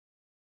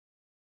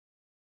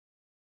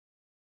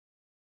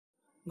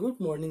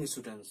Good morning,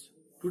 students.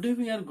 Today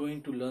we are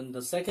going to learn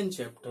the second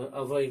chapter,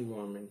 our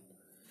environment.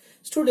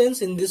 Students,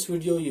 in this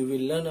video you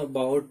will learn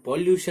about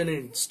pollution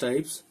and its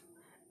types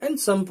and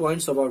some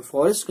points about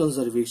forest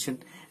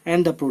conservation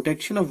and the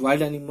protection of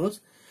wild animals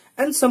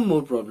and some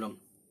more problem.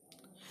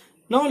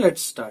 Now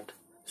let's start.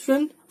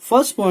 Student,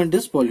 first point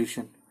is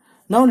pollution.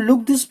 Now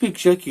look this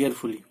picture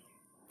carefully.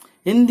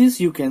 In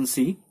this you can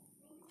see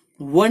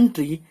one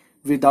tree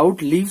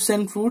without leaves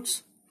and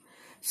fruits,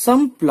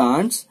 some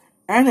plants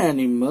and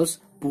animals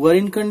poor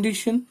in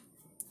condition.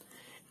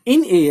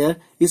 In air,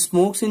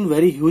 smokes in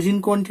very huge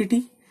in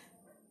quantity.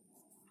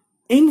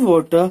 In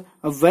water,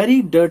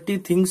 very dirty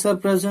things are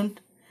present.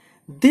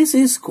 This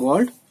is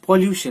called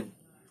pollution.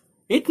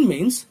 It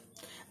means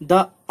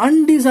the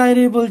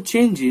undesirable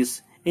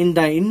changes in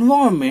the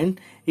environment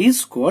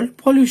is called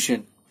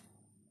pollution.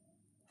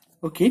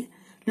 Okay,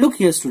 look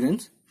here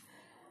students.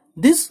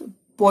 This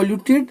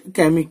polluted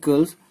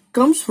chemicals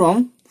comes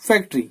from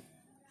factory.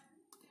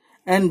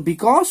 And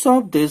because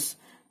of this,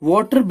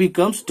 water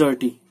becomes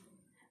dirty.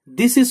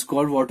 This is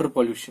called water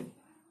pollution.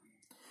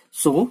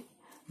 So,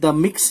 the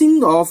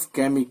mixing of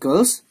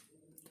chemicals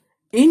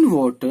in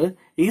water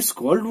is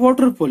called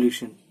water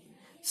pollution.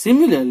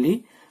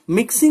 Similarly,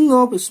 mixing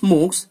of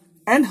smokes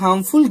and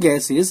harmful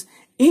gases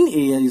in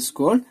air is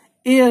called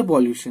air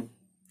pollution.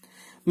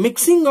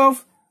 Mixing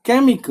of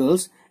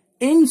chemicals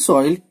in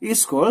soil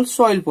is called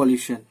soil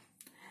pollution.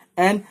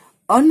 And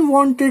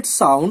unwanted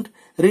sound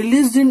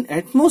released in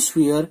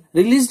atmosphere,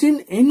 released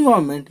in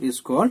environment is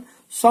called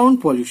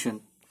sound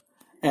pollution.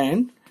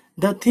 And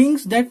the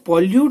things that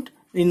pollute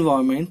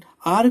environment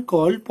are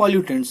called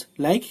pollutants.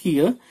 Like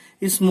here,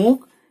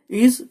 smoke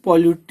is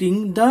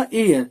polluting the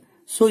air.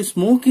 So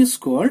smoke is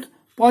called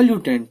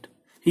pollutant.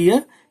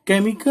 Here,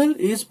 chemical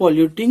is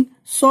polluting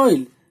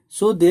soil.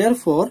 So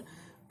therefore,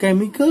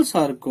 chemicals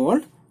are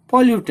called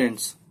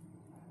pollutants.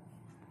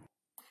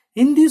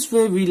 In this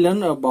way, we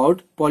learn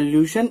about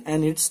pollution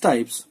and its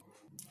types.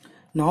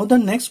 Now the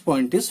next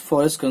point is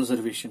forest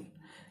conservation.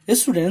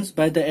 Students,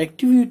 by the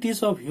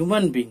activities of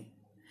human being,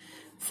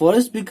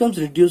 forest becomes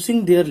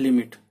reducing their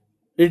limit,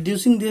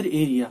 reducing their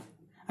area,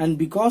 and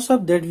because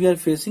of that we are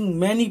facing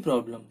many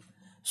problems.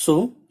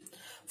 So,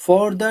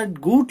 for the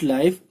good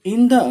life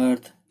in the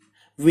earth,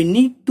 we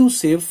need to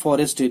save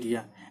forest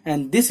area,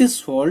 and this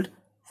is called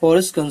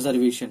forest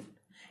conservation.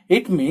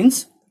 It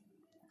means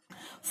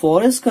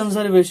forest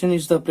conservation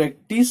is the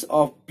practice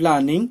of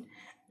planning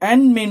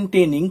and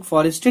maintaining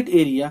forested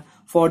area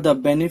for the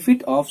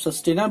benefit of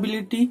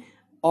sustainability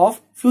of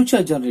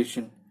future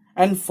generation.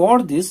 And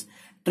for this,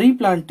 tree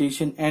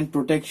plantation and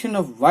protection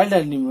of wild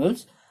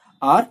animals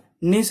are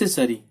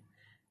necessary.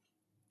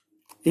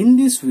 In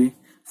this way,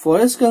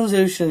 forest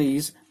conservation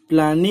is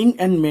planning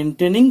and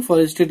maintaining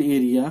forested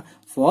area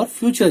for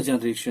future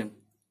generation.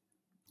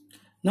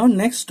 Now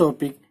next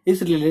topic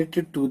is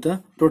related to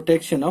the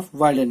protection of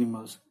wild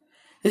animals.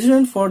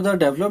 Students, for the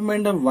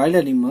development of wild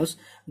animals,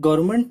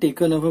 government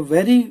taken up a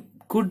very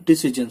good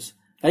decisions.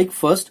 Like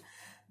first,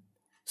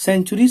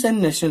 sanctuaries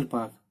and national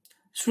park.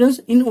 Students,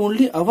 in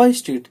only our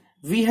state,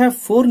 we have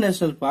 4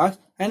 national parks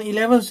and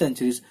 11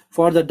 sanctuaries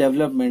for the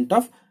development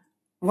of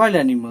wild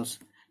animals.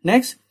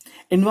 Next,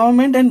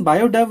 Environment and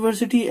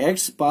Biodiversity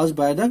Acts passed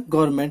by the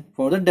government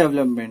for the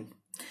development.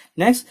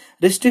 Next,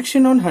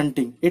 restriction on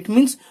hunting. It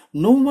means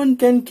no one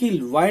can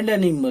kill wild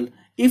animal.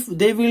 If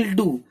they will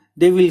do,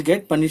 they will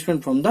get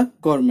punishment from the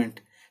government.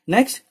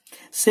 Next,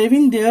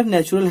 saving their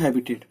natural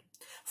habitat.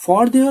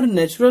 For their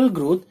natural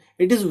growth,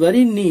 it is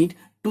very neat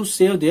to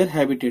save their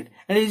habitat,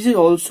 and it is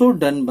also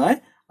done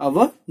by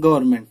our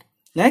government.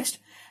 Next,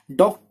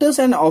 doctors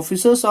and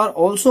officers are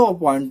also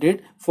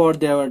appointed for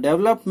their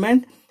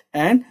development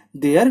and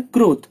their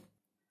growth.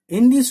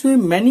 In this way,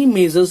 many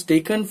measures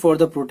taken for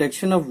the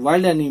protection of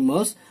wild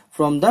animals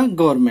from the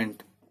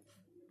government.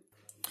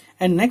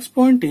 And next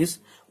point is,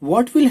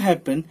 what will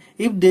happen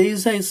if there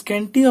is a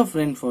scanty of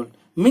rainfall?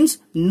 Means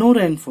no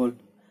rainfall.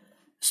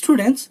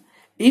 Students,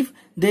 if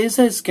there is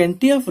a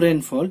scanty of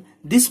rainfall,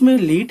 this may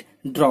lead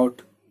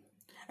drought.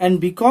 And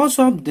because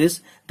of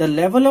this, the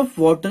level of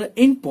water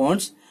in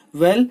ponds,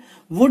 would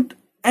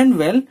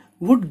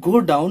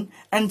go down,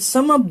 and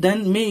some of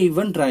them may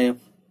even dry up.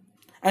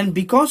 And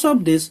because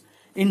of this,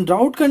 in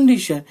drought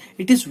condition,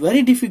 it is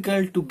very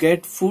difficult to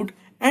get food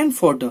and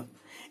fodder.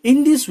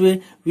 In this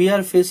way, we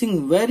are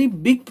facing very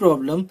big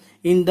problem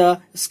in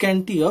the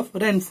scanty of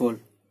rainfall.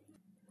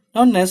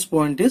 Now next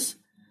point is,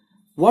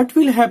 what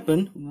will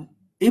happen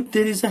if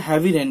there is a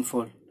heavy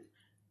rainfall?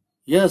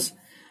 Yes,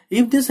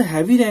 if there is a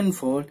heavy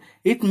rainfall,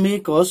 it may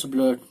cause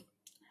flood.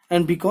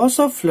 And because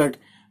of flood,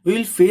 we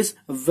will face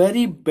a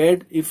very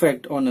bad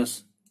effect on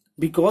us.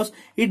 Because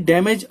it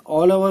damages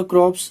all our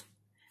crops,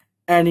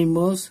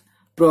 animals,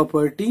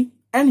 property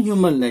and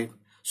human life.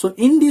 So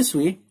in this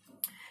way,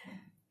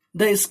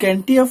 the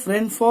scanty of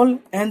rainfall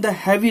and the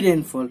heavy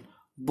rainfall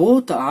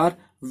both are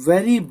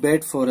very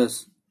bad for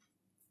us.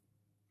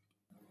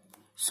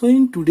 So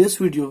in today's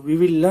video, we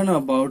will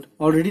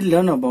already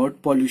learn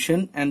about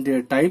pollution and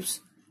their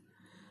types,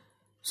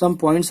 some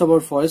points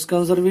about forest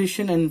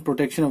conservation and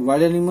protection of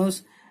wild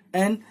animals,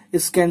 and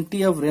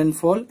scanty of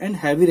rainfall and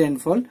heavy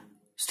rainfall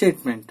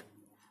statement.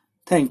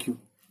 Thank you.